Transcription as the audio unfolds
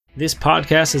This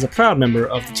podcast is a proud member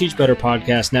of the Teach Better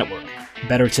Podcast Network.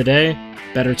 Better today,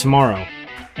 better tomorrow,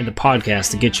 and the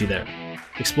podcast to get you there.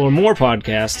 Explore more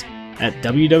podcasts at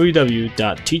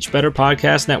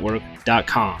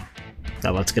www.teachbetterpodcastnetwork.com.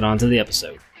 Now let's get on to the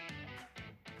episode.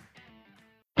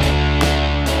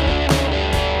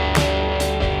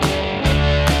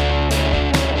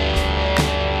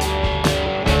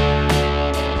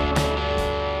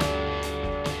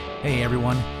 Hey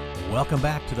everyone, welcome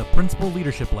back to the Principal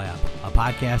Leadership Lab, a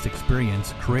podcast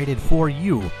experience created for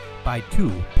you by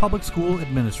two public school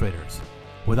administrators.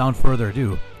 Without further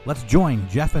ado, let's join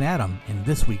Jeff and Adam in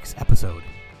this week's episode.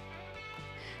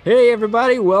 Hey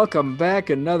everybody, welcome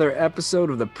back. Another episode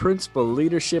of the Principal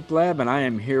Leadership Lab, and I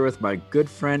am here with my good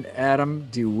friend Adam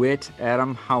DeWitt.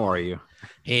 Adam, how are you?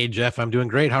 Hey Jeff, I'm doing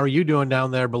great. How are you doing down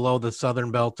there below the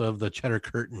southern belt of the Cheddar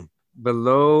Curtain?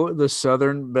 Below the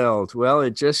southern belt. Well,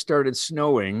 it just started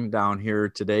snowing down here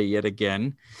today yet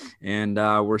again, and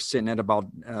we're sitting at about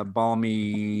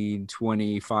balmy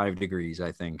 25 degrees,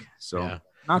 I think. So yeah.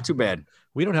 Not too bad.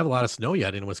 We don't have a lot of snow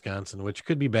yet in Wisconsin, which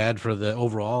could be bad for the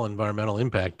overall environmental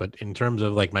impact. But in terms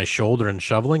of like my shoulder and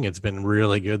shoveling, it's been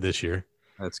really good this year.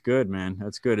 That's good, man.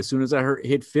 That's good. As soon as I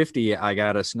hit 50, I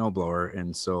got a snowblower,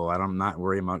 and so I'm not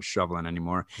worried about shoveling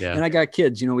anymore. Yeah. And I got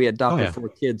kids. You know, we adopted 4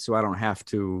 kids, so I don't have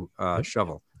to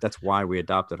shovel. That's why we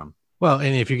adopted them. Well,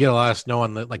 and if you get a lot of snow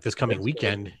on this coming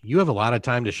weekend, you have a lot of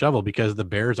time to shovel because the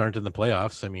Bears aren't in the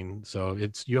playoffs. I mean, so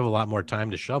you have a lot more time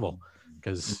to shovel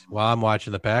because while I'm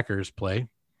watching the Packers play.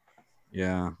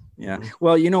 Yeah.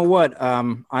 Well, you know what?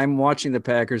 I'm watching the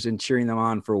Packers and cheering them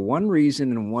on for one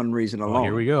reason and one reason alone.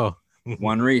 Here we go.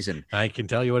 One reason. I can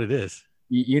tell you what it is.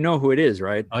 You know who it is,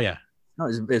 right? Oh, yeah.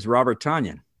 No, it's Robert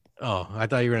Tonyan. Oh, I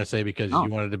thought you were going to say because you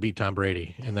wanted to beat Tom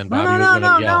Brady. And then Bobbie was going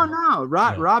to yell. No.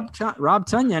 Rob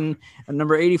Tonyan,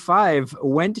 number 85,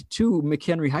 went to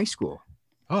McHenry High School.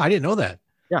 Oh, I didn't know that.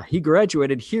 Yeah, he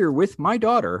graduated here with my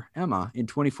daughter, Emma, in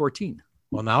 2014.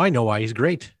 Well, now I know why he's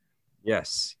great.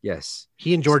 Yes.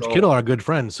 He and George Kittle are good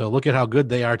friends. So look at how good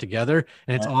they are together.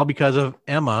 And it's all because of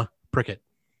Emma Prickett.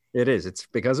 It is. It's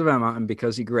because of Emma and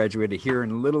because he graduated here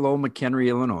in little old McHenry,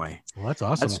 Illinois. Well, that's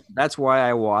awesome. That's why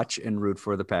I watch and root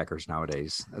for the Packers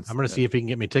nowadays. I'm going to see if he can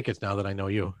get me tickets now that I know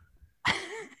you.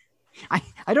 I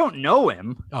don't know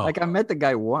him. Oh. Like I met the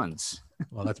guy once.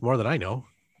 Well, that's more than I know.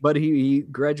 But he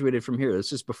graduated from here. This is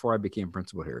just before I became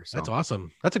principal here. So. That's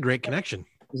awesome. That's a great connection.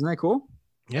 Isn't that cool?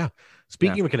 Yeah.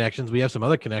 Speaking of connections, we have some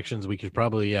other connections we could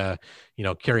probably,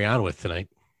 carry on with tonight.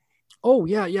 Oh,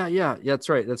 yeah. That's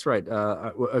right.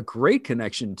 A great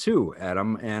connection too,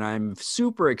 Adam. And I'm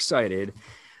super excited.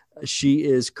 She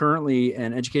is currently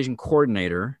an education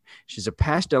coordinator. She's a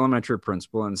past elementary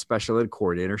principal and special ed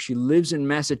coordinator. She lives in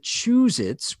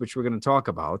Massachusetts, which we're going to talk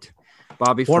about.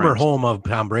 Bobbie, former home of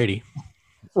Tom Brady.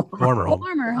 Former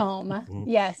home.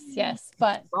 Yes.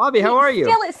 But Bobbie, how are you?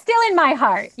 Still in my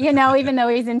heart, even though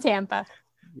he's in Tampa.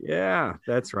 Yeah,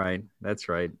 that's right.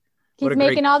 He's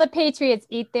making all the Patriots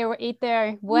eat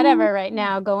their whatever right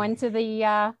now, going to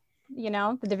the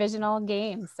the divisional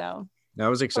game. So that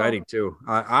was exciting too.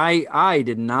 I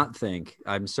did not think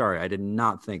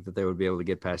that they would be able to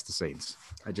get past the Saints.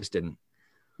 I just didn't.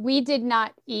 We did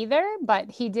not either,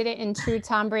 but he did it in true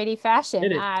Tom Brady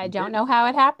fashion. I don't know how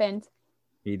it happened.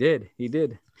 He did.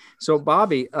 So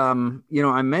Bobbie, I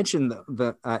mentioned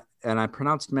and I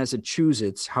pronounced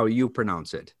Massachusetts how you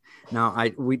pronounce it. Now,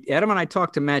 Adam and I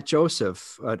talked to Matt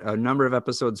Joseph a number of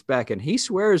episodes back, and he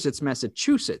swears it's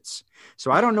Massachusetts.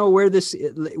 So I don't know where does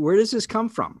this come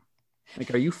from?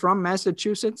 Like, are you from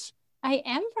Massachusetts? I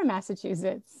am from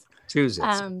Massachusetts.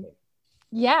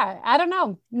 Yeah, I don't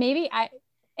know. Maybe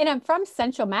and I'm from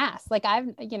Central Mass. Like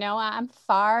I'm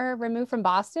far removed from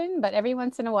Boston, but every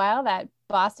once in a while that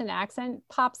Boston accent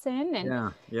pops in.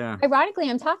 And yeah. Ironically,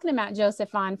 I'm talking to Matt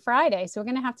Joseph on Friday, so we're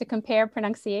going to have to compare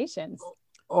pronunciations.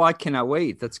 Oh, I cannot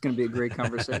wait. That's going to be a great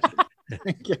conversation.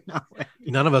 I cannot wait.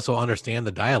 None of us will understand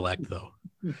the dialect, though.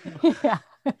 Yeah.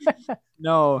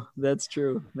 No, that's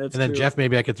true. And then, Jeff,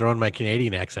 maybe I could throw in my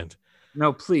Canadian accent.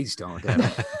 No, please don't.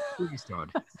 Please don't.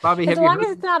 Bobbie, as long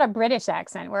as it's not a British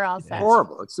accent, we're all set. It's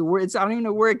horrible. It's I don't even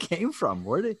know where it came from.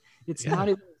 It's not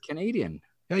even Canadian.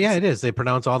 Yeah, it is. They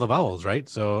pronounce all the vowels, right?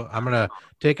 So I'm going to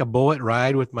take a boet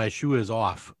ride with my shoes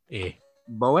off.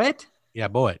 Boet? Yeah,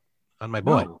 boet. On my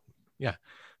boet. No. Yeah.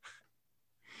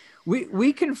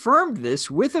 We confirmed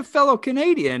this with a fellow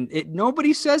Canadian.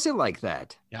 Nobody says it like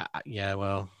that. Yeah.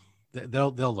 Well,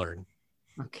 they'll learn.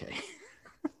 Okay.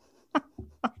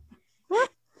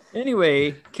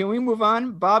 Anyway, can we move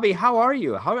on? Bobbie, how are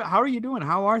you? How are you doing?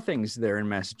 How are things there in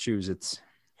Massachusetts?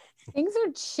 Things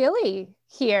are chilly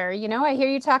here. I hear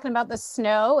you talking about the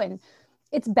snow, and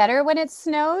it's better when it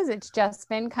snows. It's just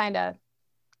been kind of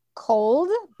cold,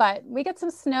 but we get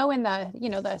some snow in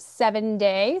the 7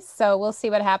 days. So we'll see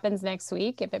what happens next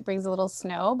week if it brings a little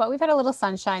snow. But we've had a little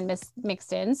sunshine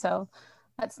mixed in, so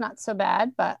that's not so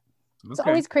bad. But it's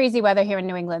always crazy weather here in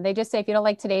New England. They just say if you don't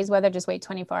like today's weather, just wait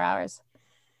 24 hours.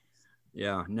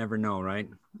 Yeah, never know, right?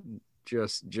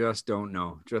 Just don't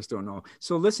know. Just don't know.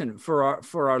 So listen,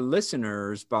 for our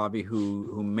listeners, Bobbie,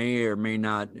 who may or may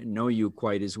not know you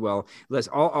quite as well,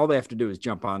 all they have to do is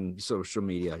jump on social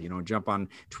media, jump on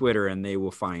Twitter, and they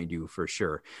will find you for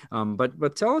sure.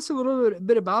 But tell us a little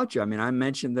bit about you. I mean, I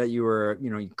mentioned that you were,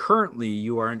 currently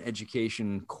you are an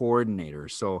education coordinator.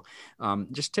 So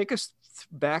just take us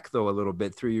back though a little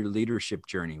bit through your leadership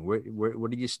journey.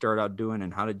 What did you start out doing,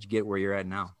 and how did you get where you're at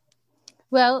now?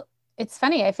 Well, it's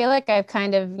funny. I feel like I've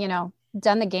kind of,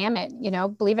 done the gamut,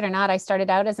 believe it or not. I started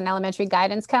out as an elementary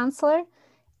guidance counselor,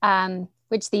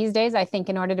 which these days, I think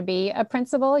in order to be a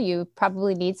principal, you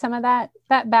probably need some of that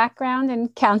background in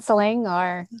counseling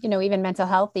or, even mental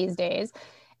health these days.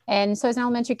 And so as an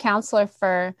elementary counselor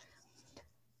for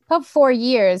about 4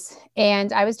 years,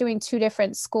 and I was doing 2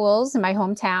 different schools in my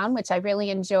hometown, which I really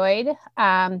enjoyed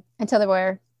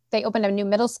until they opened a new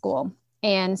middle school.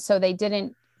 And so they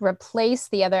didn't replace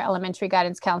the other elementary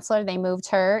guidance counselor. They moved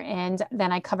her, and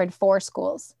then I covered 4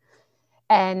 schools.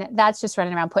 And that's just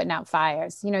running around putting out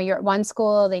fires. You're at one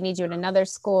school, they need you at another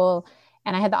school.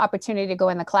 And I had the opportunity to go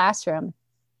in the classroom,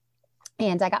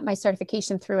 and I got my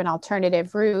certification through an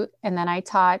alternative route. And then I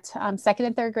taught 2nd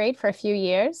and 3rd grade for a few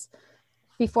years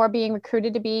before being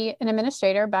recruited to be an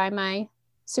administrator by my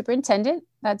superintendent.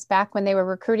 That's back when they were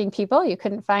recruiting people. You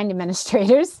couldn't find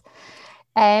administrators.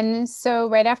 And so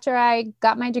right after I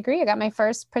got my degree, I got my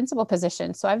first principal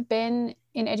position. So I've been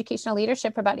in educational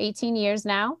leadership for about 18 years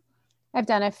now. I've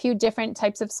done a few different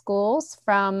types of schools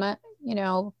from,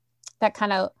 that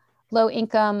kind of low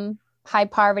income, high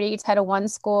poverty Title I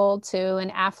school to an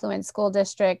affluent school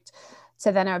district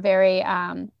to then a very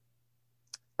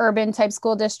urban type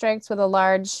school districts with a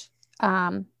large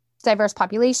diverse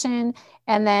population.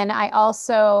 And then I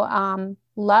also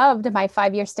loved my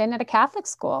 5-year stint at a Catholic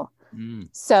school.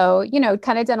 So,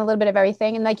 kind of done a little bit of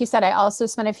everything. And like you said, I also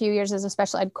spent a few years as a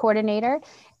special ed coordinator.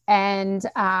 And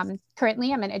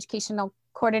currently I'm an educational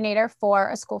coordinator for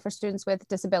a school for students with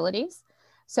disabilities.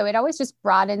 So it always just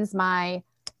broadens my,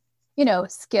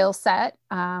 skill set,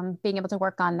 being able to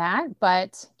work on that.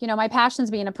 But, my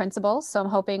passion's being a principal. So I'm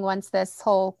hoping once this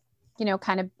whole,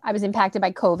 I was impacted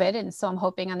by COVID. And so I'm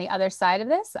hoping on the other side of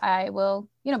this, I will,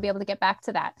 be able to get back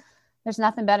to that. There's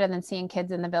nothing better than seeing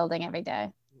kids in the building every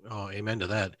day. Oh, amen to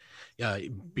that. Yeah.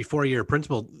 Before your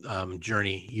principal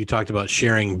journey, you talked about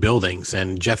sharing buildings,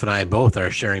 and Jeff and I both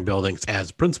are sharing buildings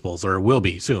as principals, or will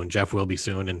be soon. Jeff will be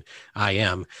soon, and I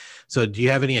am. So do you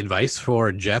have any advice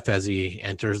for Jeff as he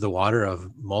enters the water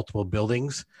of multiple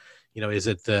buildings? Is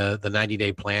it the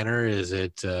 90-day planner? Is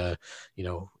it,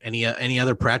 any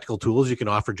other practical tools you can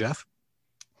offer Jeff?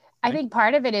 I think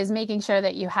part of it is making sure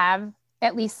that you have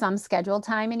at least some scheduled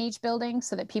time in each building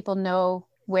so that people know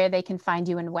where they can find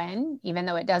you and when, even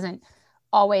though it doesn't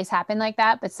always happen like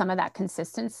that, but some of that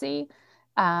consistency.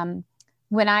 When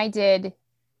I did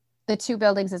the 2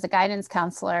 buildings as a guidance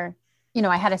counselor,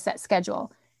 I had a set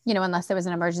schedule, unless there was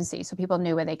an emergency, so people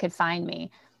knew where they could find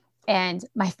me. And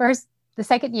the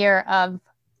second year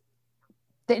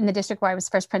in the district where I was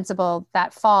first principal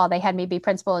that fall, they had me be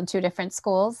principal in 2 different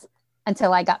schools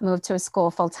until I got moved to a school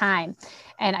full time.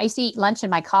 And I used to eat lunch in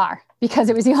my car because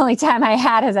it was the only time I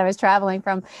had as I was traveling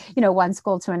from, one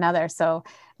school to another. So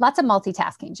lots of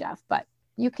multitasking, Jeff, but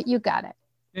you got it.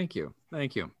 Thank you.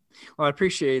 Well, I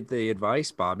appreciate the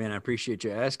advice, Bobbie, and I appreciate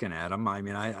you asking, Adam. I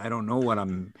mean, I don't know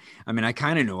I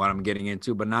kind of know what I'm getting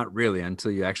into, but not really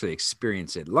until you actually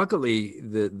experience it. Luckily,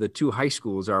 the 2 high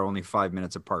schools are only 5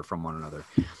 minutes apart from one another.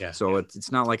 Yeah, so yeah.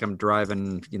 It's not like I'm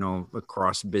driving,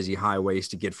 across busy highways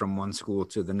to get from one school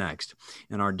to the next.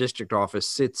 And our district office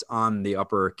sits on the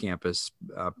upper campus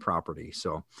property.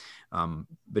 So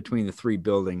between the 3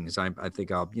 buildings, I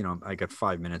think I got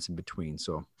 5 minutes in between.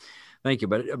 So thank you.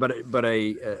 But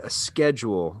a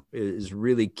schedule is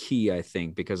really key, I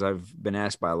think, because I've been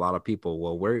asked by a lot of people,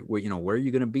 well, where are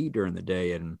you going to be during the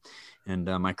day? And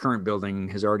my current building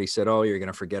has already said, oh, you're going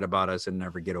to forget about us and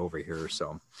never get over here.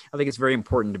 So I think it's very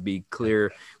important to be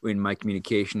clear in my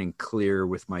communication and clear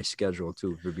with my schedule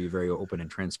to be very open and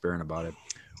transparent about it.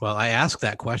 Well, I asked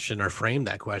that question or framed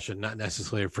that question, not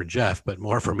necessarily for Jeff, but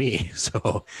more for me.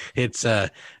 So it's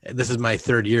this is my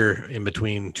third year in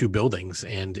between two buildings,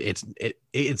 and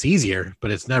it's easier,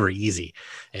 but it's never easy.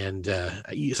 And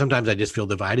sometimes I just feel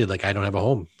divided, like I don't have a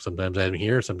home. Sometimes I'm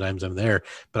here, sometimes I'm there.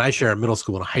 But I share a middle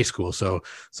school and a high school, so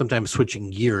sometimes switching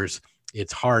gears,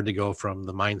 it's hard to go from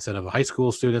the mindset of a high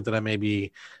school student that I may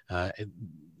be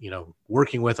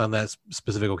working with on that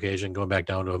specific occasion, going back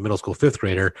down to a middle school fifth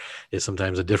grader is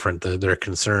sometimes a different. Their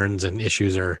concerns and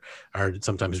issues are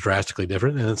sometimes drastically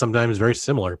different, and then sometimes very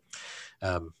similar.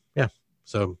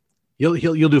 So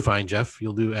you'll do fine, Jeff.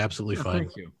 You'll do absolutely fine.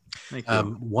 Thank you. Thank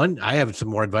you. I have some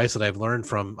more advice that I've learned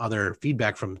from other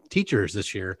feedback from teachers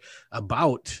this year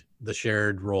about the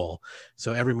shared role.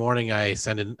 So every morning I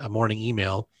send in a morning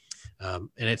email, and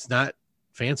it's not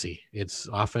fancy. It's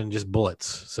often just bullets.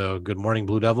 So good morning,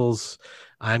 Blue Devils.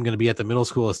 I'm going to be at the middle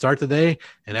school to start the day.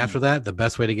 And after that, the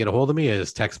best way to get a hold of me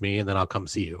is text me and then I'll come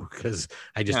see you, because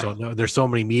I just don't know. There's so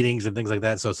many meetings and things like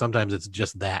that. So sometimes it's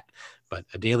just that, but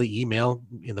a daily email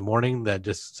in the morning that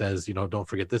just says, don't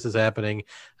forget this is happening.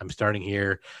 I'm starting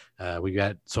here. We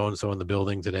got so-and-so in the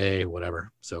building today,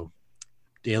 whatever. So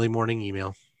daily morning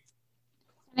email.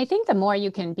 And I think the more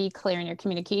you can be clear in your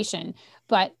communication,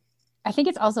 but I think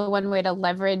it's also one way to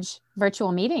leverage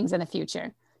virtual meetings in the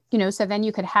future, so then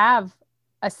you could have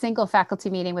a single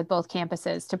faculty meeting with both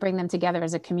campuses to bring them together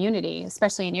as a community,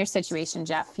 especially in your situation,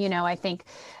 Jeff. I think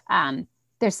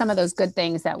there's some of those good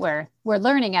things that we're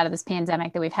learning out of this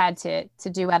pandemic that we've had to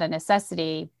do out of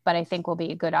necessity, but I think will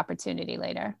be a good opportunity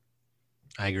later.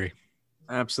 I agree.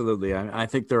 Absolutely. I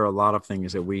think there are a lot of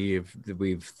things that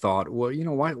we've thought, well,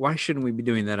 why shouldn't we be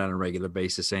doing that on a regular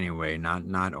basis anyway?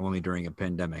 Not only during a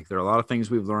pandemic. There are a lot of things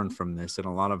we've learned from this and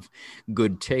a lot of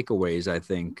good takeaways, I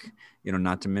think,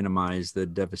 not to minimize the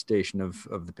devastation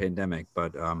of the pandemic,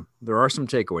 but there are some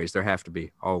takeaways. There have to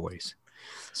be always.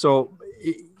 So,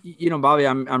 Bobbie,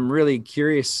 I'm really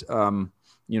curious.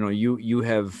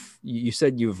 You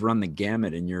said you've run the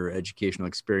gamut in your educational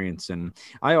experience. And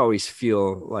I always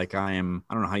feel like I don't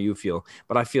know how you feel,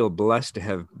 but I feel blessed to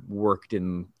have worked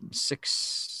in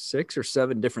six or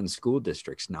seven different school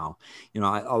districts now.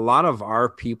 A lot of our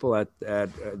people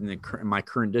in my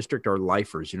current district are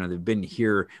lifers. They've been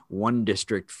here one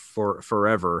district for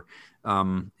forever. I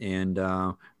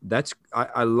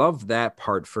love that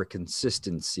part for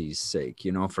consistency's sake,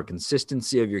 for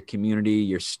consistency of your community,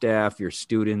 your staff, your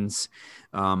students.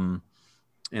 And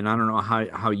I don't know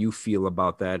how you feel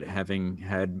about that, having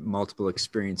had multiple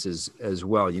experiences as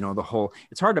well.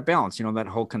 It's hard to balance, that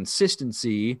whole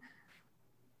consistency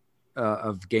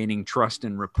of gaining trust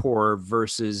and rapport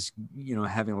versus,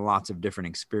 having lots of different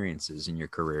experiences in your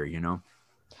career,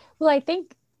 Well, I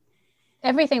think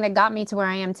everything that got me to where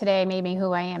I am today made me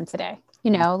who I am today.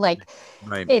 Right.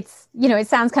 It's, it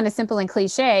sounds kind of simple and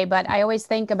cliche, but I always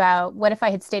think about what if I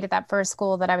had stayed at that first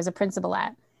school that I was a principal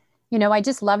at. I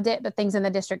just loved it, but things in the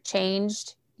district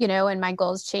changed, and my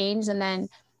goals changed. And then,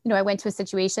 I went to a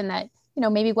situation that,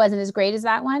 maybe wasn't as great as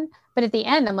that one. But at the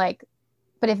end, I'm like,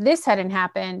 but if this hadn't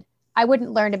happened, I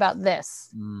wouldn't learn about this,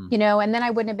 and then I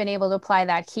wouldn't have been able to apply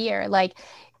that here. Like,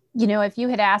 if you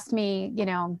had asked me,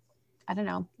 I don't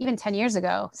know, even 10 years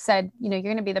ago said, you're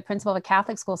going to be the principal of a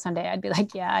Catholic school someday, I'd be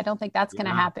like, yeah, I don't think that's going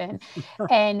to happen.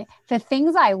 And the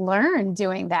things I learned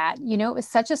doing that, it was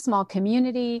such a small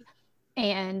community,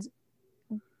 and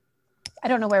I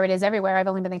don't know where it is everywhere. I've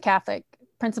only been a Catholic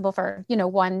principal for,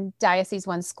 one diocese,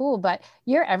 one school, but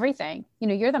you're everything.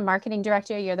 You're the marketing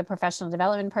director, you're the professional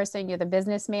development person, you're the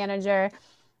business manager,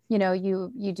 you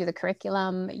do the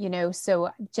curriculum, so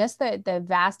just the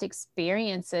vast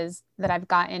experiences that I've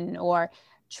gotten, or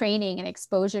training and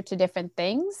exposure to different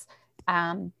things.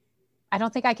 I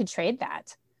don't think I could trade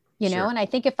that, Sure. And I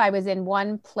think if I was in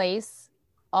one place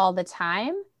all the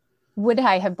time, would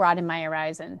I have broadened my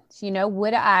horizon?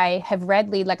 Would I have read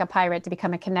Lead Like a Pirate to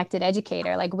become a connected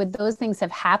educator? Like, would those things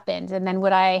have happened? And then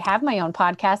would I have my own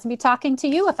podcast and be talking to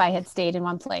you if I had stayed in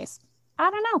one place? I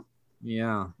don't know.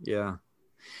 Yeah.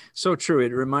 So true.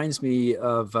 It reminds me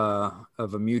of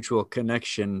a mutual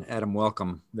connection, Adam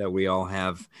Welcome, that we all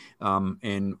have.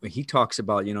 And he talks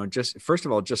about, just first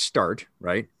of all, just start,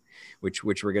 right? Which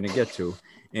we're going to get to.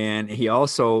 And he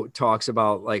also talks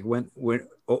about like when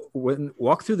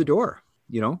walk through the door,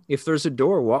 if there's a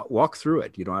door, walk through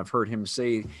it. I've heard him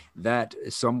say that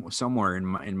somewhere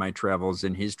in my travels,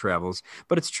 in his travels,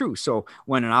 but it's true. So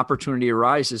when an opportunity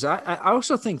arises, I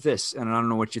also think this, and I don't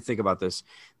know what you think about this,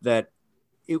 that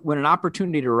when an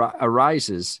opportunity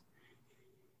arises,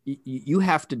 you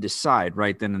have to decide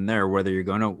right then and there whether you're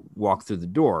going to walk through the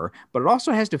door, but it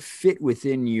also has to fit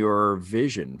within your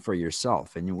vision for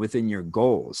yourself and within your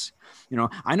goals.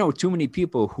 I know too many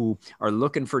people who are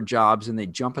looking for jobs and they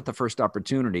jump at the first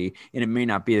opportunity, and it may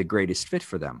not be the greatest fit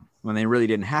for them when they really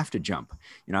didn't have to jump.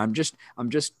 I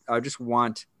just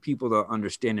want people to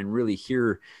understand and really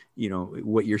hear,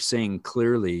 what you're saying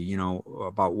clearly,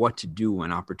 about what to do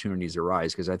when opportunities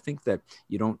arise. Because I think that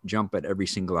you don't jump at every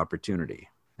single opportunity.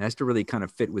 It has to really kind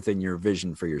of fit within your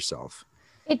vision for yourself.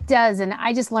 It does. And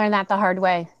I just learned that the hard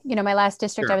way. My last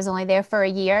district, Sure. I was only there for a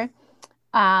year.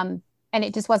 And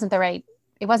it just wasn't the right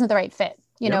fit,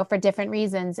 Yep. for different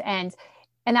reasons. And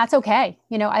that's okay.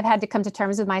 I've had to come to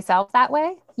terms with myself that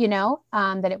way,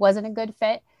 that it wasn't a good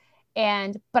fit.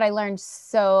 But I learned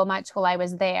so much while I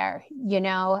was there,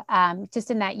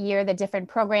 just in that year, the different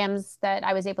programs that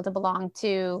I was able to belong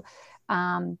to.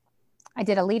 I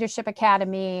did a leadership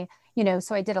academy,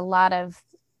 so I did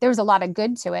there was a lot of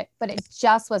good to it, but it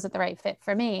just wasn't the right fit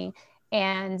for me.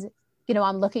 And,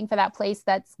 I'm looking for that place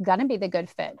that's going to be the good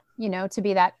fit, to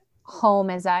be that home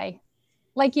as I,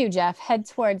 like you, Jeff, head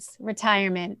towards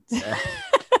retirement.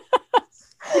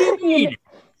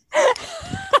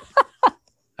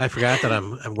 I forgot that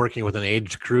I'm working with an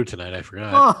aged crew tonight. I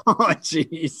forgot. Oh,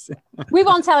 jeez. We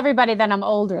won't tell everybody that I'm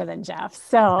older than Jeff.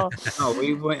 So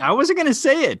I wasn't going to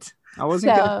say it.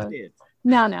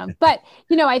 No. But,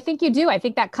 I think you do. I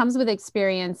think that comes with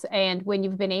experience. And when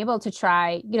you've been able to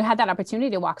try, had that opportunity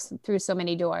to walk through so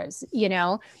many doors,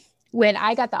 when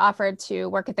I got the offer to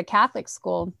work at the Catholic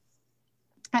school,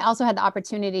 I also had the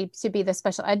opportunity to be the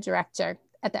special ed director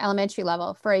at the elementary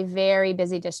level for a very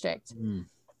busy district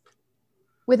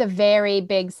with a very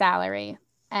big salary.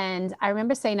 And I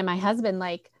remember saying to my husband,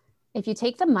 like, if you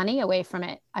take the money away from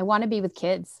it, I want to be with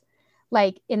kids.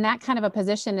 Like, in that kind of a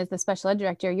position as the special ed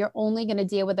director, you're only going to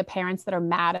deal with the parents that are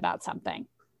mad about something.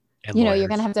 And You're lawyers.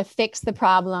 going to have to fix the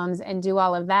problems and do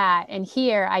all of that. And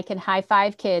here I can high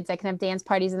five kids. I can have dance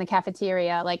parties in the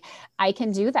cafeteria. Like, I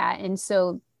can do that. And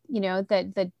so,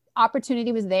 the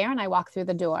opportunity was there and I walked through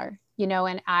the door,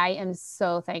 and I am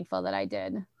so thankful that I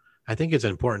did. I think it's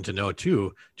important to know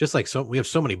too, just like we have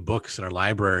so many books in our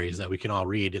libraries that we can all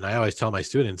read. And I always tell my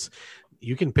students,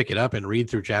 you can pick it up and read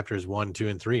through chapters 1, 2,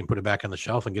 and 3 and put it back on the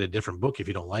shelf and get a different book if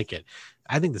you don't like it.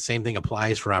 I think the same thing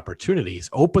applies for opportunities.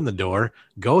 Open the door,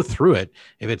 go through it.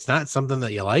 If it's not something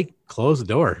that you like, close the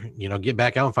door, get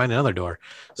back out and find another door.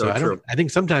 So I think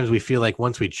sometimes we feel like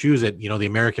once we choose it, the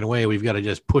American way, we've got to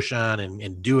just push on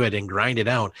and do it and grind it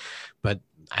out. But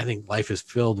I think life is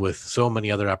filled with so many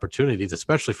other opportunities,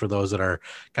 especially for those that are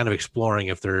kind of exploring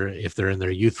if they're in their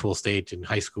youthful state in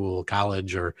high school,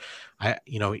 college, or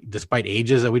despite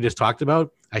ages that we just talked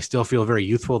about, I still feel very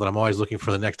youthful that I'm always looking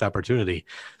for the next opportunity.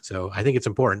 So I think it's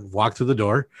important. Walk through the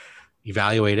door,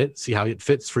 evaluate it, see how it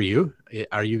fits for you.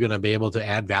 Are you going to be able to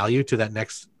add value to that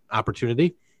next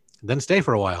opportunity? Then stay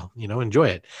for a while, enjoy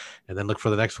it, and then look for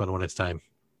the next one when it's time.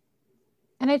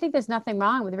 And I think there's nothing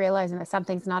wrong with realizing that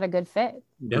something's not a good fit,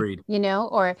 Agreed.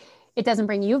 Or it doesn't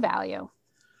bring you value,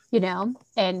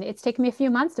 and it's taken me a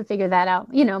few months to figure that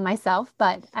out, myself,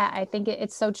 but I think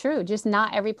it's so true. Just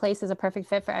not every place is a perfect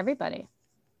fit for everybody.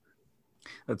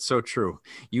 That's so true.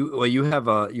 You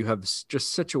have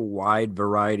just such a wide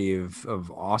variety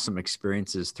of awesome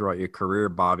experiences throughout your career,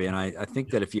 Bobbie. And I think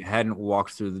that if you hadn't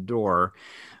walked through the door,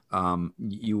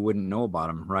 you wouldn't know about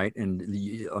them, right? And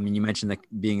you mentioned that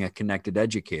being a connected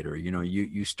educator,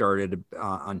 you started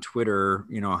on Twitter,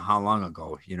 how long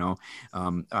ago?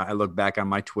 I look back on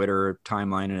my Twitter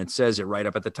timeline and it says it right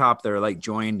up at the top there, like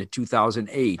joined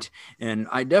 2008. And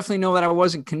I definitely know that I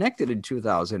wasn't connected in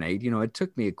 2008. It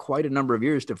took me quite a number of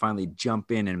years to finally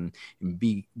jump in and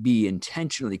be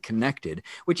intentionally connected,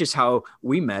 which is how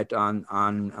we met on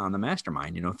the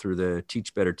mastermind, through the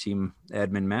Teach Better Team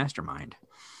Admin Mastermind.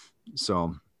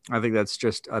 So I think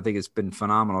it's been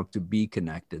phenomenal to be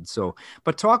connected. So,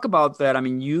 but talk about that.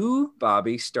 You,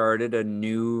 Bobbie, started a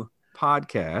new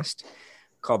podcast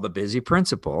called The Busy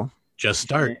Principal. Just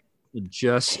start.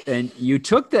 And you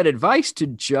took that advice to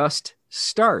just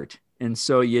start. And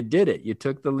so you did it. You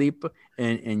took the leap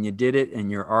and you did it. And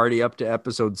you're already up to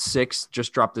episode 6,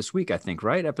 just dropped this week, I think,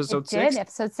 right? Episode 6?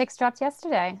 Episode 6 dropped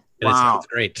yesterday. And It sounds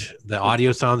great. The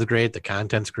audio sounds great. The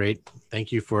content's great.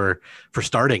 Thank you for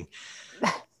starting.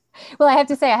 Well, I have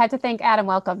to say, I have to thank Adam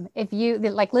Welcome. If you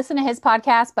listen to his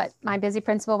podcast, but My Busy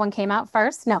Principal one came out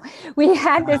first. No, we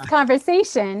had this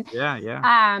conversation. Yeah.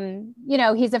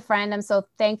 He's a friend. I'm so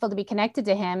thankful to be connected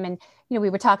to him. And, we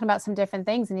were talking about some different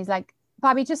things and he's like,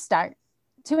 Bobbie, just start.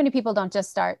 Too many people don't just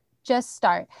start.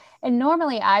 And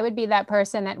normally I would be that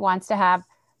person that wants to have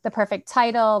the perfect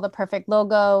title, the perfect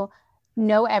logo,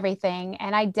 know everything.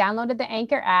 And I downloaded the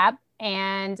Anchor app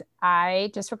and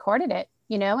I just recorded it,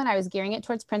 and I was gearing it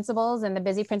towards principals, and the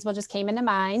busy principal just came into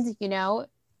mind,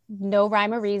 no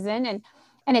rhyme or reason.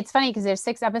 And it's funny because there's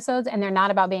 6 episodes and they're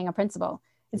not about being a principal.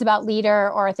 It's about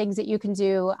leader or things that you can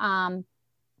do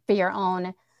for your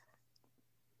own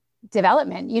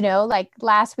development. Like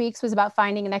last week's was about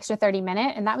finding an extra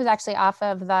 30-minute, and that was actually off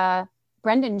of the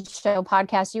Brendan Show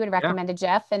podcast you had recommended,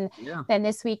 Jeff. And then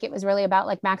this week it was really about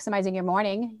like maximizing your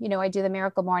morning. I do the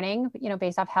miracle morning,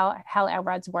 based off Hal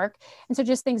Elrod's work. And so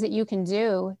just things that you can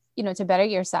do, to better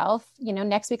yourself.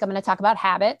 Next week I'm going to talk about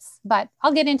habits, but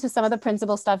I'll get into some of the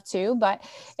principal stuff too. But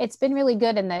it's been really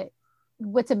good. And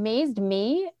what's amazed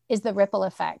me is the ripple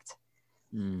effect.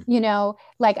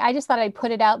 Like I just thought I'd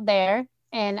put it out there,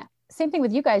 and same thing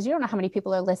with you guys. You don't know how many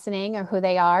people are listening or who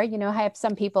they are. I have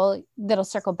some people that'll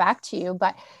circle back to you,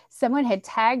 but someone had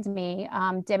tagged me,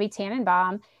 Debbie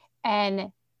Tannenbaum,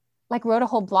 and like wrote a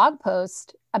whole blog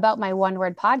post about my one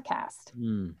word podcast.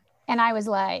 And I was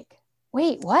like,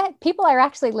 wait, what? People are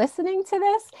actually listening to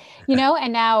this,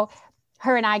 and now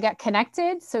her and I got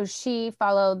connected. So she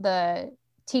followed the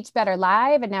Teach Better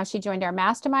Live, and now she joined our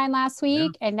mastermind last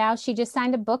week. And now she just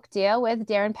signed a book deal with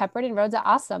Darren Peppard and Roads to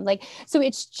Awesome. Like, so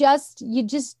it's just,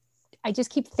 I just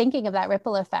keep thinking of that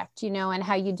ripple effect, and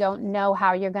how you don't know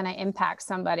how you're going to impact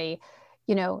somebody,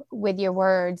 with your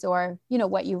words or,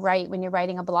 what you write when you're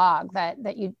writing a blog, that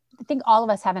I think all of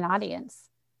us have an audience.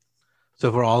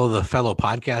 So for all of the fellow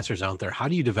podcasters out there, how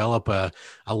do you develop a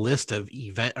list of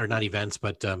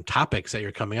topics that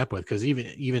you're coming up with? Because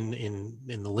even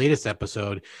in the latest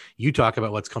episode, you talk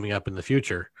about what's coming up in the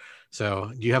future.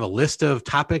 So do you have a list of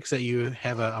topics that you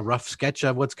have a rough sketch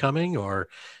of what's coming, or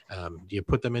do you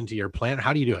put them into your plan?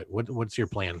 How do you do it? What's your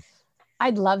plan?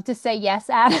 I'd love to say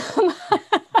yes, Adam.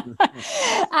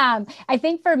 I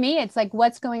think for me, it's like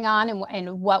what's going on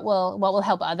and what will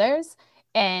help others.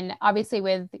 And obviously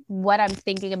with what I'm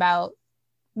thinking about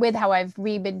with how I've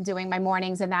been doing my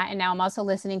mornings and that, and now I'm also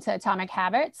listening to Atomic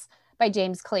Habits by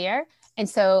James Clear. And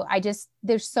so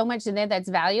there's so much in there that's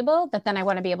valuable that then I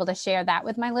want to be able to share that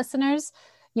with my listeners,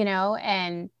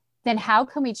 and then how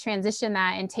can we transition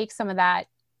that and take some of that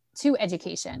to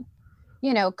education?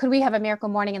 Could we have a miracle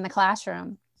morning in the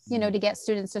classroom, to get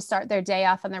students to start their day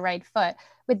off on the right foot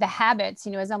with the habits?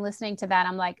 As I'm listening to that,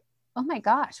 I'm like, oh my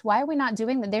gosh, why are we not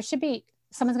doing that? There should be,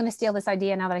 someone's going to steal this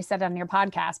idea now that I said it on your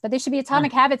podcast, but there should be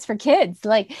Atomic Habits for kids.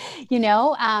 Like,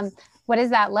 what is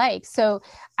that like? So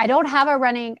I don't have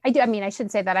I should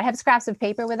say that I have scraps of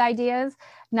paper with ideas,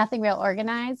 nothing real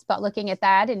organized, but looking at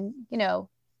that and,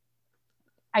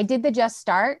 I did the Just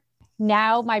Start.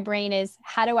 Now my brain is,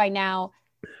 how do I now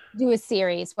do a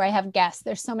series where I have guests?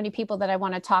 There's so many people that I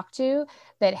want to talk to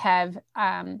that have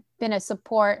been a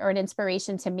support or an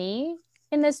inspiration to me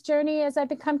in this journey as I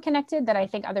become connected, that I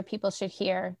think other people should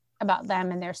hear about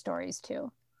them and their stories too.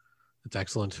 That's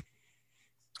excellent.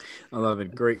 I love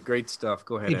it. Great stuff.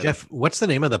 Go ahead. Hey, Adam. Jeff, what's the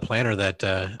name of the planner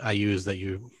that I use that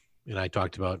you and I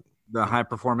talked about? The High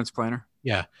Performance Planner.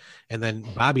 Yeah. And then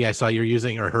Bobbie, I saw you're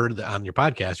using, or heard on your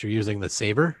podcast, you're using the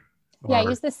Saver. Yeah, I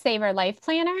use the Saver Life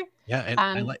Planner. Yeah,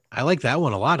 and I like that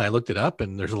one a lot. I looked it up,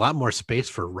 and there's a lot more space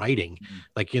for writing.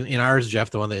 Like in ours, Jeff,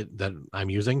 the one that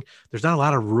I'm using, there's not a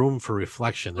lot of room for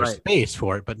reflection. There's space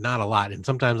for it, but not a lot. And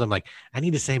sometimes I'm like, I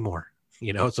need to say more,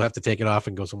 so I have to take it off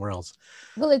and go somewhere else.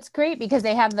 Well, it's great because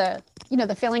they have the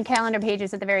filling calendar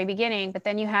pages at the very beginning, but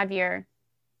then you have your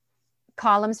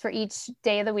columns for each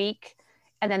day of the week.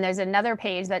 And then there's another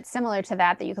page that's similar to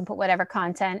that you can put whatever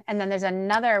content. And then there's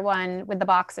another one with the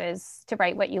boxes to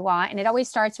write what you want. And it always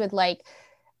starts with like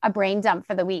a brain dump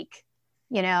for the week,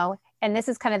 and this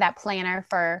is kind of that planner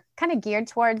for kind of geared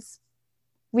towards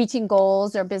reaching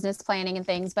goals or business planning and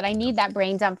things. But I need that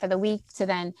brain dump for the week to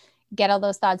then get all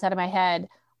those thoughts out of my head,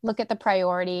 look at the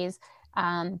priorities.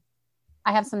 I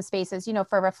have some spaces,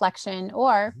 for reflection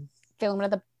or fill in one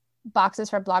of the boxes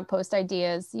for blog post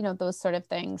ideas, those sort of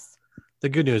things. The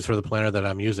good news for the planner that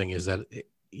I'm using is that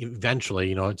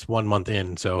eventually, it's 1 month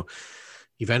in. So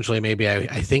eventually maybe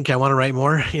I think I want to write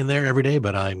more in there every day,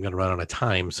 but I'm going to run out of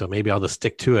time. So maybe I'll just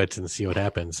stick to it and see what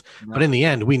happens. No. But in the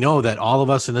end, we know that all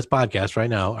of us in this podcast right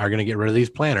now are going to get rid of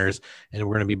these planners, and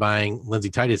we're going to be buying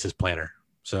Lindsay Titus's planner.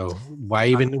 So why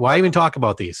even talk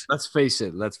about these? Let's face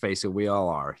it. We all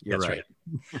are. You're right.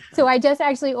 So I just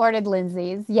actually ordered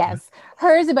Lindsay's. Yes.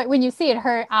 Hers, but when you see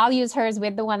it, I'll use hers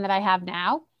with the one that I have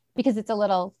now, because it's a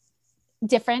little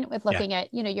different with looking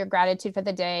at, your gratitude for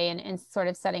the day and sort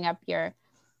of setting up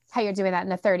how you're doing that in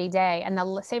the 30-day. And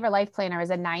the Saver Life Planner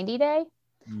is a 90-day.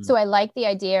 So I like the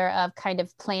idea of kind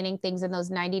of planning things in those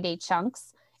 90-day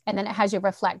chunks And then it has you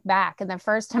reflect back. And the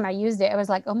first time I used it, I was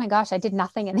like, oh my gosh, I did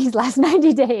nothing in these last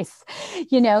 90 days,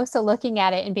 so looking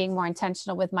at it and being more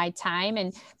intentional with my time.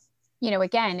 And,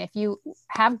 again, if you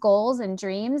have goals and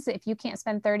dreams, if you can't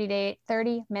spend 30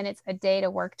 minutes a day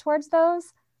to work towards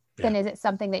those, then is it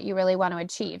something that you really want to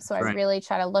achieve? So I really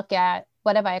try to look at,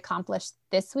 what have I accomplished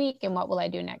this week and what will I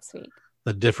do next week?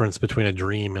 The difference between a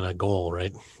dream and a goal,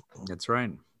 right? That's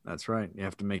right. That's right. You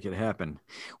have to make it happen.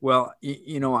 Well,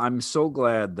 I'm so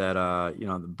glad that,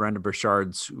 Brenda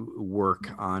Burchard's work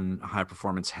on high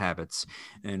performance habits,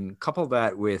 and couple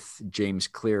that with James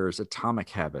Clear's Atomic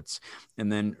Habits.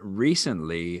 And then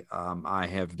recently I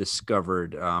have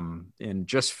discovered and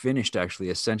just finished actually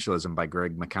Essentialism by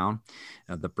Greg McKeown,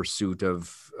 the pursuit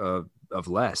of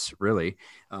less, really,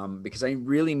 because I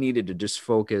really needed to just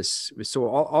focus. So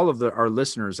all of our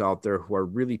listeners out there who are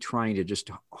really trying to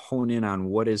just hone in on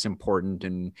what is important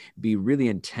and be really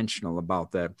intentional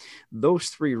about that, those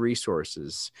 3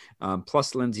 resources,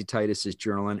 plus Lindsay Titus's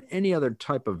journal and any other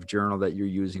type of journal that you're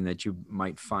using that you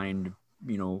might find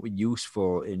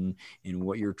useful in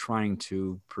what you're trying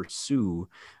to pursue.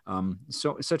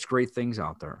 So such great things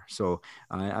out there. So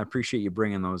I appreciate you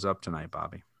bringing those up tonight,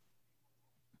 Bobbie.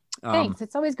 Thanks.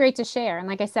 It's always great to share. And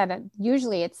like I said,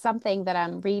 usually it's something that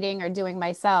I'm reading or doing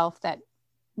myself that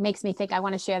makes me think I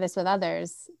want to share this with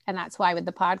others. And that's why with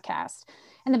the podcast.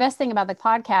 And the best thing about the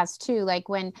podcast too, like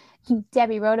when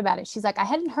Debbie wrote about it, she's like, I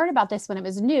hadn't heard about this when it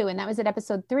was new. And that was at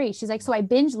episode 3. She's like, so I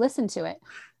binge listened to it.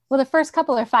 Well, the first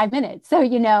couple are 5 minutes. So,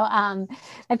 I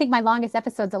think my longest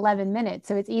episode's 11 minutes.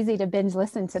 So it's easy to binge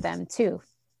listen to them too.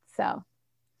 So.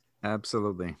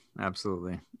 Absolutely. I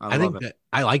think that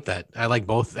I like that. I like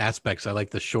both aspects. I like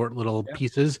the short little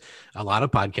pieces. A lot of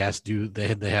podcasts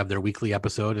they have their weekly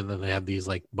episode, and then they have these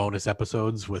like bonus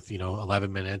episodes with,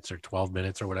 11 minutes or 12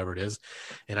 minutes or whatever it is.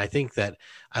 And I think that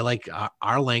I like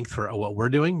our length for what we're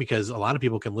doing, because a lot of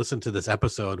people can listen to this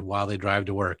episode while they drive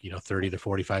to work, 30 to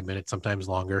 45 minutes, sometimes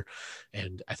longer.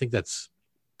 And I think that's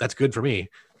good for me.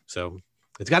 So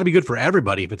it's got to be good for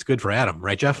everybody if it's good for Adam,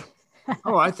 right, Jeff?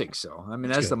 Oh, I think so. I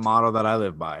mean, that's the motto that I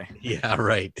live by. Yeah,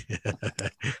 right.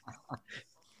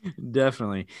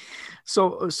 Definitely.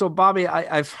 So Bobbie,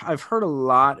 I've heard a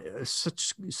lot,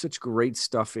 such great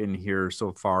stuff in here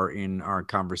so far in our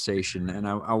conversation, and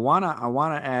I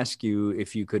wanna ask you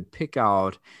if you could pick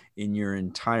out in your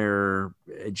entire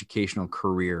educational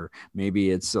career, maybe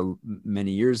it's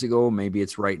many years ago, maybe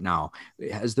it's right now,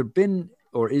 has there been,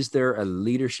 or is there a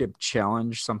leadership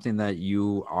challenge, something that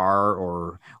you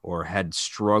are or had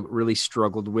really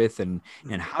struggled with, and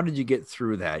how did you get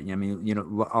through that? I mean,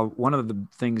 one of the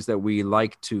things that we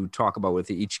like to talk about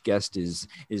with each guest is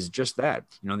just that,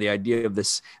 the idea of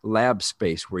this lab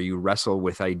space where you wrestle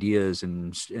with ideas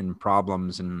and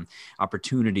problems and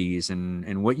opportunities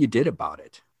and what you did about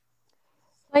it.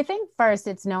 I think first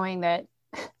it's knowing that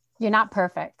you're not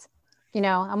perfect.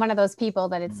 I'm one of those people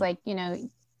that it's like,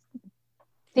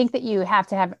 think that you have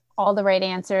to have all the right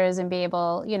answers and be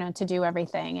able, to do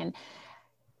everything. And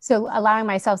so allowing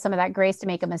myself some of that grace to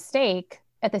make a mistake,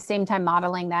 at the same time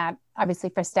modeling that obviously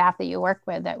for staff that you work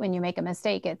with, that when you make a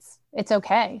mistake, it's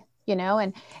okay,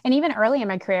 and even early in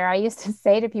my career, I used to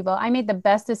say to people, I made the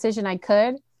best decision I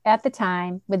could at the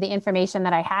time with the information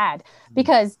that I had,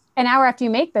 because an hour after you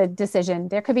make the decision,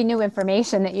 there could be new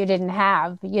information that you didn't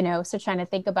have, so trying to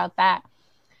think about that.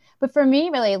 But for me,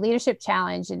 really a leadership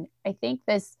challenge, and I think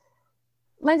this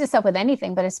lends itself with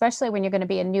anything, but especially when you're going to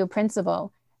be a new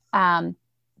principal,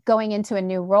 going into a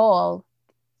new role,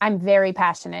 I'm very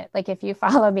passionate. Like if you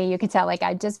follow me, you can tell like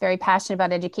I'm just very passionate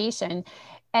about education.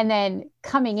 And then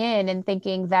coming in and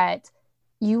thinking that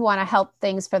you want to help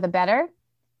things for the better,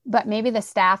 but maybe the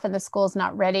staff and the school's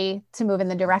not ready to move in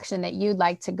the direction that you'd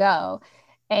like to go.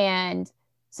 And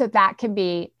so that can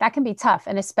be tough.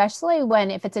 And especially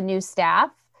if it's a new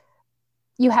staff,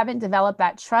 you haven't developed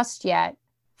that trust yet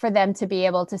for them to be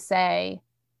able to say,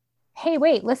 hey,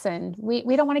 wait, listen,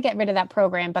 we don't want to get rid of that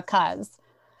program because,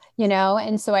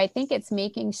 and so I think it's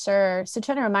making sure, so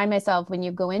trying to remind myself when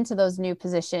you go into those new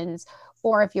positions,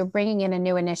 or if you're bringing in a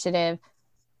new initiative,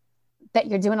 that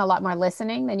you're doing a lot more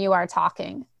listening than you are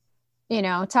talking,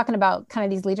 talking about kind of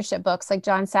these leadership books, like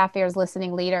John Saffier's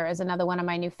Listening Leader is another one of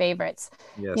my new favorites,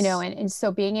 yes. And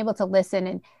so being able to listen,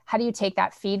 and how do you take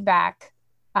that feedback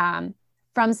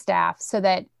from staff so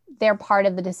that they're part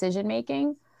of the decision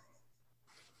making,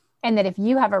 and that if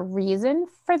you have a reason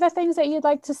for the things that you'd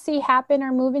like to see happen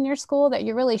or move in your school, that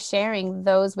you're really sharing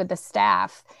those with the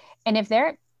staff. And if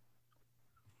they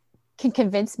can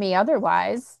convince me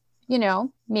otherwise,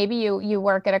 maybe you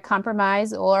work at a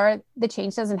compromise, or the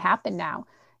change doesn't happen now,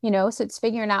 so it's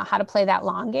figuring out how to play that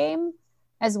long game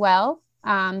as well.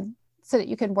 So so that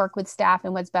you can work with staff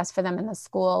and what's best for them in the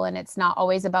school. And it's not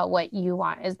always about what you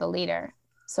want as the leader.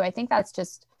 So I think that's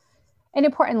just an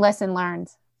important lesson learned.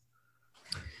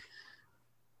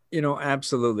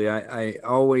 Absolutely. I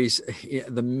always,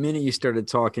 the minute you started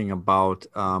talking about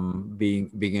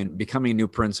becoming a new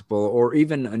principal, or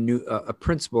even a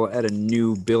principal at a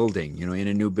new building, in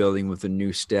a new building with a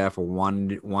new staff, or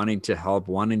wanting to help,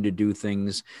 wanting to do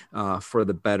things for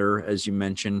the better, as you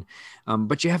mentioned,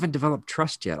 but you haven't developed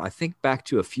trust yet. I think back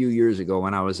to a few years ago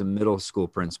when I was a middle school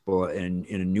principal in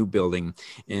a new building,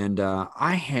 and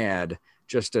I had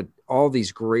just all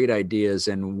these great ideas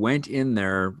and went in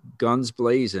there guns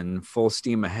blazing, full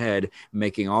steam ahead,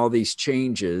 making all these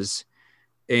changes.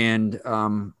 And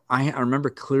I remember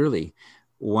clearly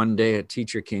one day a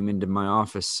teacher came into my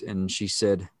office and she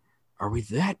said, "Are we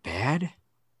that bad?"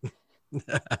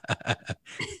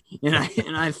 and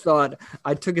I thought,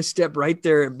 I took a step right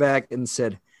there back and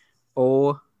said,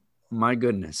 "Oh my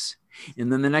goodness."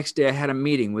 And then the next day I had a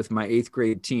meeting with my 8th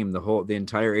grade team, the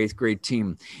entire 8th grade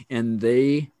team, and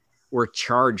they were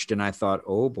charged. And I thought,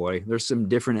 oh boy, there's some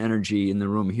different energy in the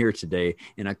room here today.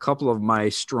 And a couple of my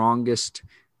strongest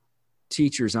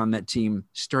teachers on that team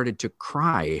started to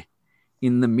cry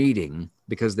in the meeting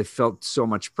because they felt so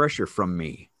much pressure from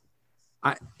me.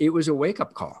 It was a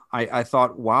wake-up call. I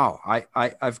thought, wow,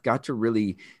 I've got to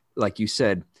really, like you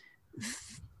said,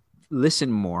 listen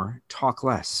more, talk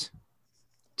less.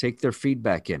 Take their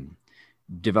feedback in,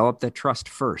 develop that trust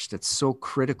first. It's so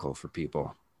critical for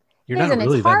people. You're not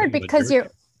really it's hard because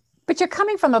you're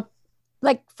coming from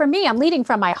for me, I'm leading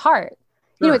from my heart.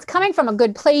 Sure. It's coming from a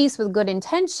good place with good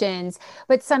intentions,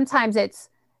 but sometimes it's,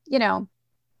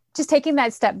 just taking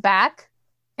that step back,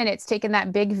 and it's taking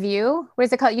that big view. What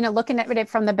is it called? Looking at it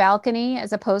from the balcony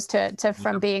as opposed to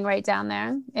from being right down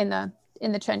there in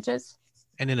the trenches.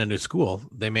 And in a new school,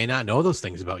 they may not know those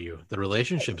things about you. The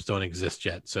relationships don't exist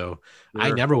yet. So sure. I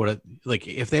never would have,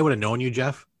 if they would have known you,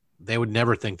 Jeff, they would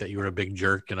never think that you were a big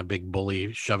jerk and a big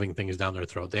bully shoving things down their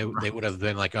throat. They would have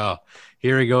been like, oh,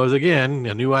 here he goes again,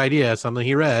 a new idea, something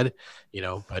he read,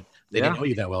 but they didn't know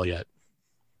you that well yet.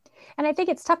 And I think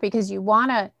it's tough because you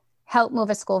want to help move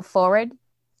a school forward.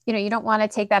 You don't want to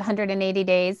take that 180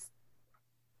 days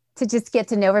to just get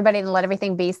to know everybody and let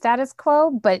everything be status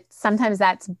quo, but sometimes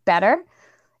that's better.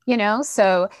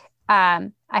 So I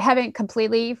haven't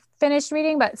completely finished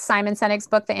reading, but Simon Sinek's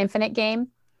book, The Infinite Game,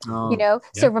 so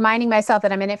reminding myself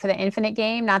that I'm in it for the infinite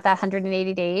game, not that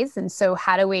 180 days. And so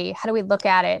how do we look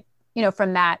at it,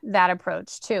 from that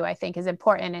approach too, I think is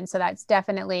important. And so that's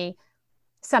definitely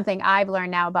something I've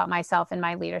learned now about myself and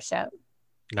my leadership.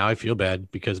 Now I feel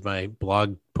bad because my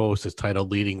blog post is titled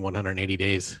Leading 180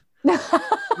 Days. Way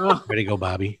to go,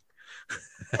 Bobbie.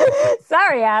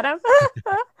 Sorry, Adam.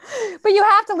 But you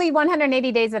have to lead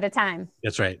 180 days at a time.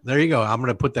 That's right. There you go. I'm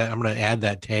going to add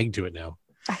that tag to it now.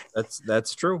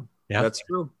 That's true. Yeah, that's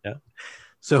true. Yeah.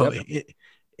 So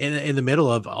in the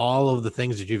middle of all of the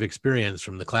things that you've experienced,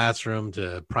 from the classroom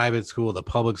to private school, to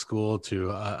public school,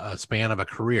 to a span of a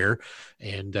career.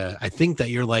 And I think that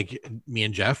you're like me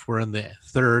and Jeff, we're in the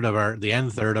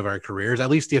end third of our careers, at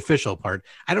least the official part.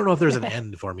 I don't know if there's an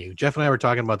end for me. Jeff and I were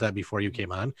talking about that before you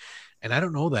came on. And I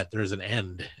don't know that there's an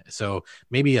end. So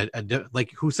maybe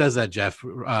who says that, Jeff?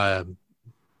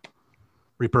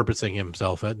 Repurposing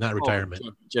himself, not retirement.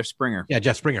 Jeff Springer. Yeah,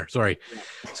 Jeff Springer. Sorry. Yeah.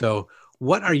 So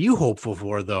what are you hopeful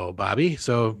for, though, Bobbie?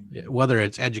 So whether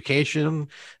it's education,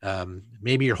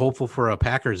 maybe you're hopeful for a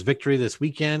Packers victory this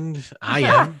weekend. I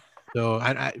am. So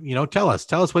I tell us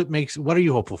what are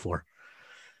you hopeful for?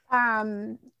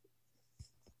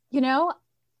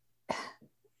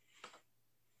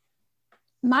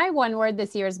 My one word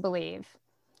this year is believe.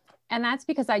 And that's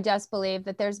because I just believe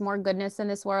that there's more goodness in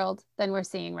this world than we're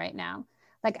seeing right now.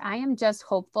 I am just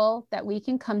hopeful that we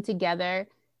can come together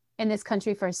in this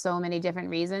country for so many different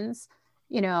reasons.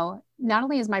 Not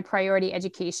only is my priority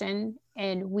education,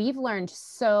 and we've learned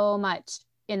so much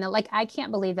I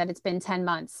can't believe that it's been 10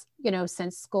 months,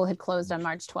 since school had closed on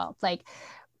March 12th.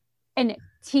 And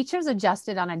teachers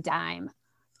adjusted on a dime.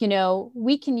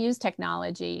 We can use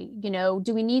technology,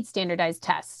 do we need standardized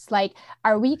tests?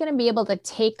 Are we going to be able to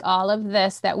take all of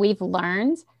this that we've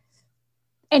learned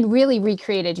and really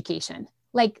recreate education?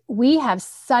 We have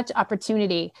such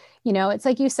opportunity, it's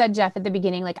like you said, Jeff, at the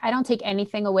beginning, I don't take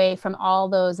anything away from all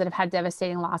those that have had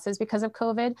devastating losses because of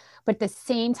COVID, but at the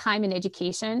same time in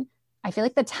education, I feel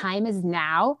like the time is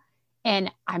now.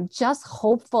 And I'm just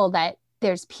hopeful that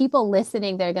there's people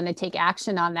listening that are going to take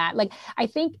action on that. I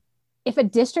think if a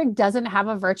district doesn't have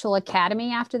a virtual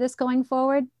academy after this going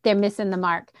forward, they're missing the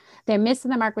mark. They're missing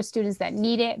the mark with students that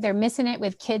need it. They're missing it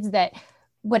with kids that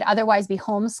would otherwise be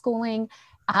homeschooling.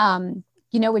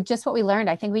 with just what we learned,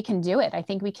 I think we can do it. I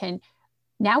think we can,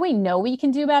 now we know we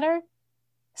can do better.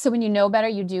 So when you know better,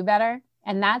 you do better.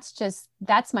 And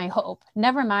that's my hope.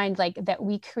 Never mind like that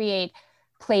we create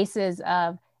places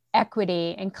of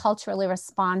equity and culturally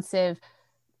responsive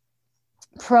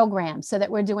programs so that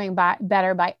we're doing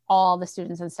better by all the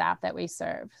students and staff that we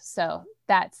serve. So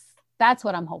that's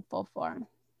what I'm hopeful for.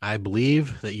 I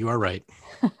believe that you are right.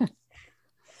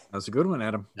 That's a good one,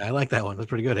 Adam. I like that one. That's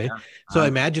pretty good, eh? Yeah. So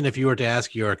imagine if you were to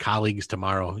ask your colleagues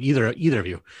tomorrow, either of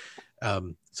you.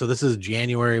 So this is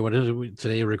January. What is it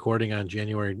today? Recording on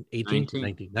January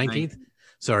 18th, 19th.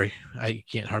 Sorry, I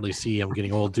can't hardly see. I'm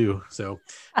getting old too. So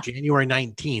January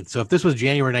 19th. So if this was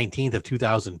January 19th of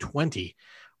 2020,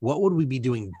 what would we be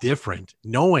doing different?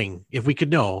 Knowing, if we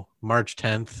could know March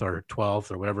 10th or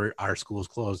 12th or whatever our schools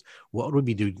closed, what would we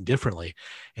be doing differently?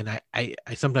 And I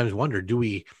sometimes wonder, do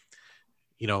we,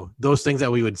 those things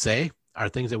that we would say are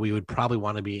things that we would probably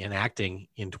want to be enacting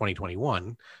in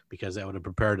 2021, because that would have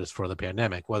prepared us for the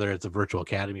pandemic, whether it's a virtual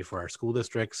academy for our school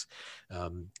districts,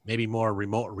 maybe more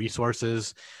remote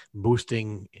resources,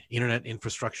 boosting internet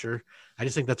infrastructure. I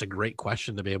just think that's a great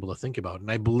question to be able to think about.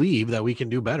 And I believe that we can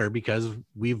do better because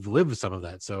we've lived some of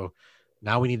that. So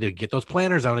now we need to get those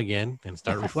planners out again and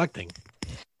start reflecting.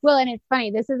 Well, and it's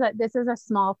funny, this is a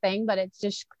small thing, but it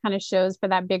just kind of shows for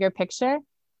that bigger picture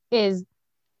is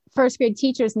first grade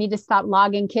teachers need to stop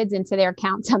logging kids into their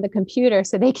accounts on the computer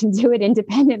so they can do it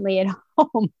independently at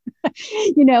home,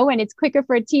 and it's quicker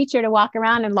for a teacher to walk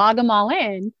around and log them all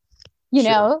in,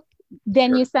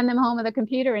 then you send them home with a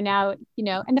computer and now,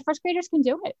 and the first graders can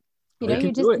do it.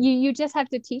 You just have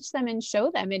to teach them and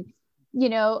show them. And,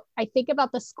 I think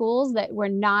about the schools that were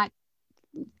not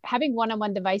having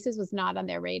one-on-one devices was not on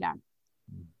their radar.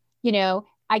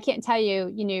 I can't tell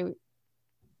you,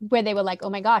 where they were like, oh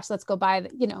my gosh, let's go buy,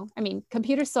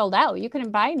 computers sold out. You couldn't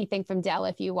buy anything from Dell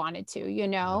if you wanted to,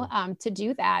 to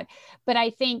do that. But I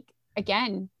think,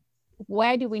 again,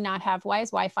 why is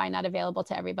Wi-Fi not available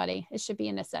to everybody? It should be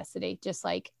a necessity, just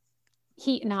like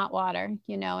heat and hot water,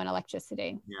 and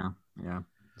electricity. Yeah.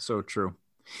 So true.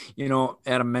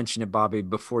 Adam mentioned it, Bobbie,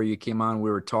 before you came on, we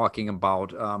were talking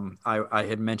about, I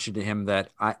had mentioned to him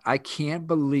that I can't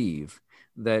believe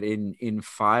that in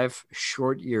 5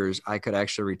 short years, I could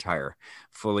actually retire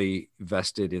fully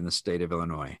vested in the state of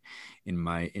Illinois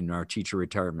in our teacher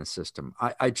retirement system.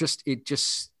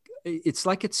 It's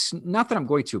like, it's not that I'm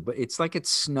going to, but it's like it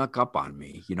snuck up on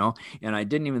me, and I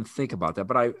didn't even think about that.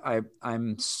 But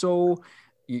I'm so,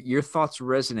 your thoughts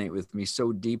resonate with me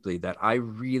so deeply that I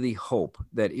really hope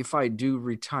that if I do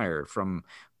retire from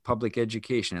public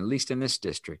education, at least in this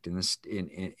district,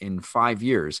 in 5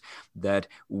 years, that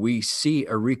we see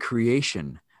a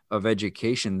recreation of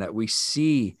education, that we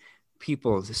see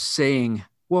people saying,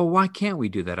 well, why can't we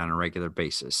do that on a regular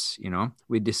basis?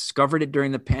 We discovered it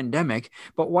during the pandemic,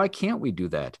 but why can't we do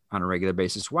that on a regular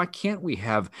basis? Why can't we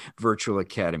have virtual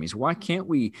academies? Why can't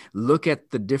we look at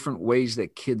the different ways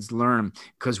that kids learn?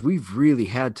 Because we've really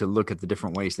had to look at the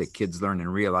different ways that kids learn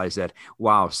and realize that,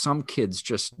 wow, some kids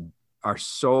just are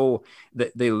so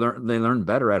that they learn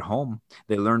better at home.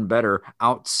 They learn better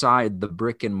outside the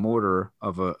brick and mortar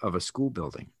of a school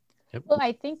building. Yep. Well,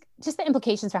 I think just the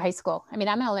implications for high school. I mean,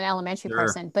 I'm an elementary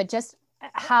person, but just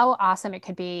how awesome it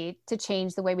could be to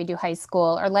change the way we do high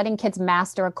school, or letting kids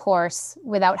master a course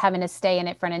without having to stay in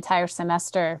it for an entire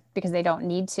semester because they don't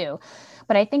need to.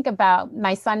 But I think about,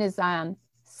 my son is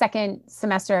second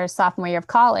semester, sophomore year of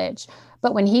college,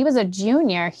 but when he was a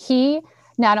junior, he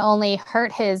not only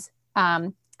hurt his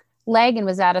leg and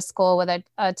was out of school with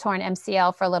a torn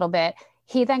MCL for a little bit,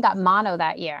 he then got mono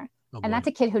that year. And that's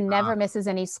a kid who never misses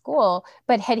any school.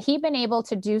 But had he been able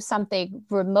to do something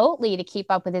remotely to keep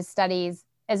up with his studies,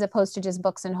 as opposed to just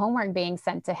books and homework being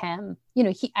sent to him,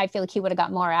 I feel like he would have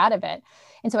got more out of it.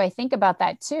 And so I think about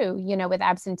that too, with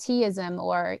absenteeism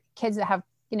or kids that have,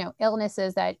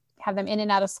 illnesses that have them in and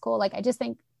out of school. Like, I just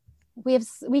think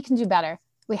we can do better.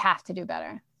 We have to do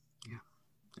better.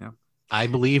 Yeah. I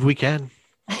believe we can.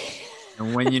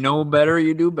 And when you know better,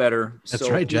 you do better. That's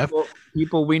right, Jeff.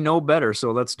 People, we know better,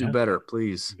 so let's do better,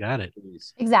 please. You got it.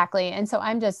 Please. Exactly. And so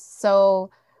I'm just so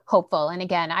hopeful. And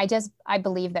again, I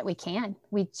believe that we can.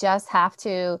 We just have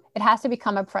to, it has to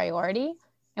become a priority,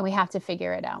 and we have to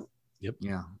figure it out. Yep.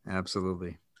 Yeah,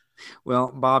 absolutely.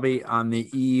 Well, Bobbie, on the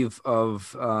eve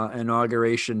of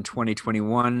inauguration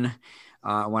 2021,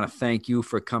 I want to thank you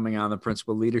for coming on the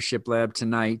Principal Leadership Lab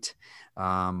tonight.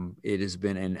 It has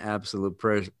been an absolute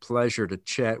pleasure to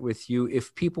chat with you.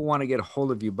 If people want to get a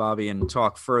hold of you, Bobbie, and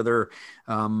talk further,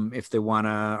 if they want to,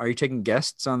 are you taking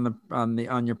guests on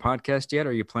your podcast yet?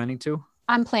 Are you planning to?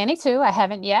 I'm planning to. I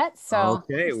haven't yet. So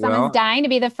Okay, someone's dying to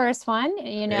be the first one,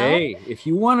 Hey, if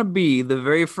you want to be the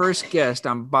very first guest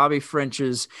on Bobbie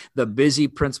French's The Busy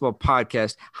Principal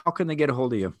podcast, how can they get a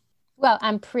hold of you? Well,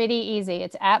 I'm pretty easy.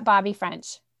 It's at Bobbie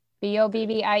French,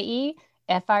 BOBBIE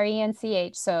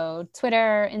FRENCH. So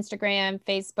Twitter, Instagram,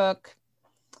 Facebook,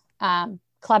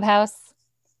 Clubhouse.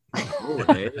 Oh,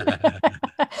 hey.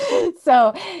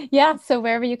 So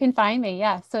wherever you can find me.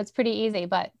 Yeah. So it's pretty easy,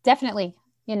 but definitely,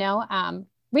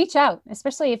 reach out,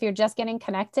 especially if you're just getting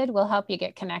connected. We'll help you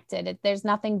get connected. There's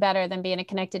nothing better than being a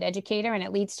connected educator, and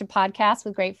it leads to podcasts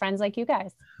with great friends like you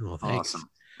guys. Well, thanks.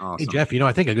 Awesome. Hey, Jeff,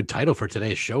 I think a good title for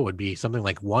today's show would be something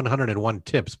like 101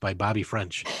 Tips by Bobbie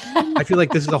French. I feel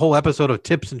like this is a whole episode of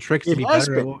tips and tricks to be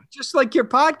better. Just like your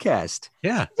podcast.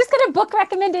 Yeah. Just gonna book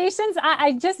recommendations.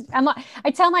 I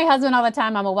tell my husband all the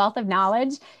time, I'm a wealth of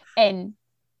knowledge, and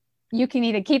you can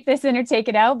either keep this in or take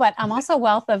it out, but I'm also a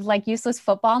wealth of like useless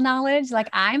football knowledge. Like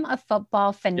I'm a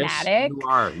football fanatic.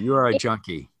 Yes, you are a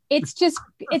junkie. It's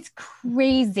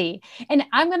crazy. And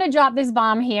I'm going to drop this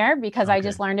bomb here because I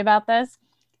just learned about this.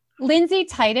 Lindsay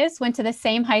Titus went to the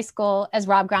same high school as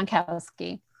Rob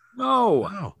Gronkowski. Oh,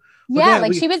 wow.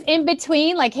 Yeah, she was in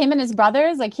between, like him and his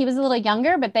brothers. Like he was a little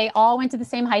younger, but they all went to the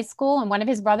same high school, and one of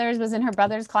his brothers was in her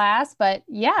brother's class. But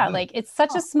like it's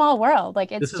such a small world.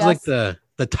 Like it's like the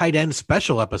tight end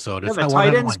special episode. It's the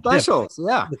tight end specials.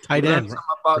 Yeah, the tight end.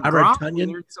 Robert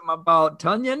Tunyon. Some about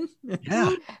Tunyon.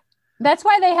 Yeah, that's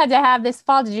why they had to have this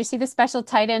fall. Did you see the special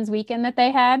tight ends weekend that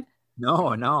they had?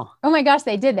 No. Oh my gosh,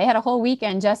 they did. They had a whole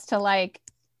weekend just to like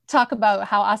talk about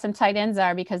how awesome tight ends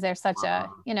are because they're such a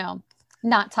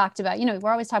not talked about.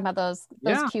 We're always talking about those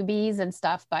QBs and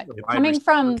stuff, but coming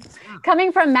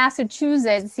from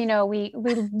Massachusetts, we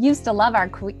used to love our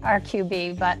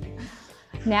QB, but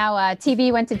now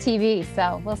TV went to TV,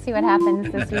 so we'll see what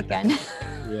happens this weekend.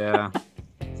 Yeah,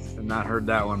 I've not heard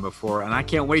that one before, and I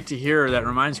can't wait to hear. That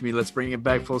reminds me, let's bring it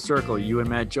back full circle. You and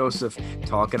Matt Joseph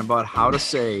talking about how to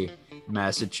say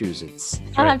Massachusetts.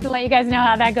 I'll have to let you guys know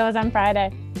how that goes on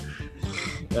Friday.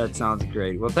 That sounds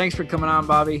great. Well, thanks for coming on,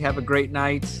 Bobbie. Have a great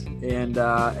night. And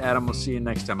Adam, we'll see you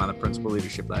next time on the Principal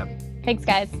Leadership Lab. Thanks,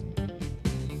 guys.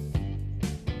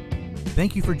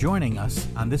 Thank you for joining us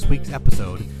on this week's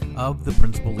episode of the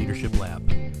Principal Leadership Lab.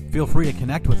 Feel free to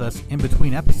connect with us in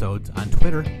between episodes on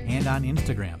Twitter and on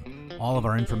Instagram. All of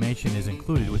our information is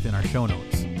included within our show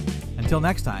notes. Until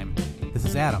next time, this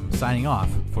is Adam signing off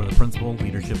for the Principal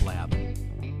Leadership Lab.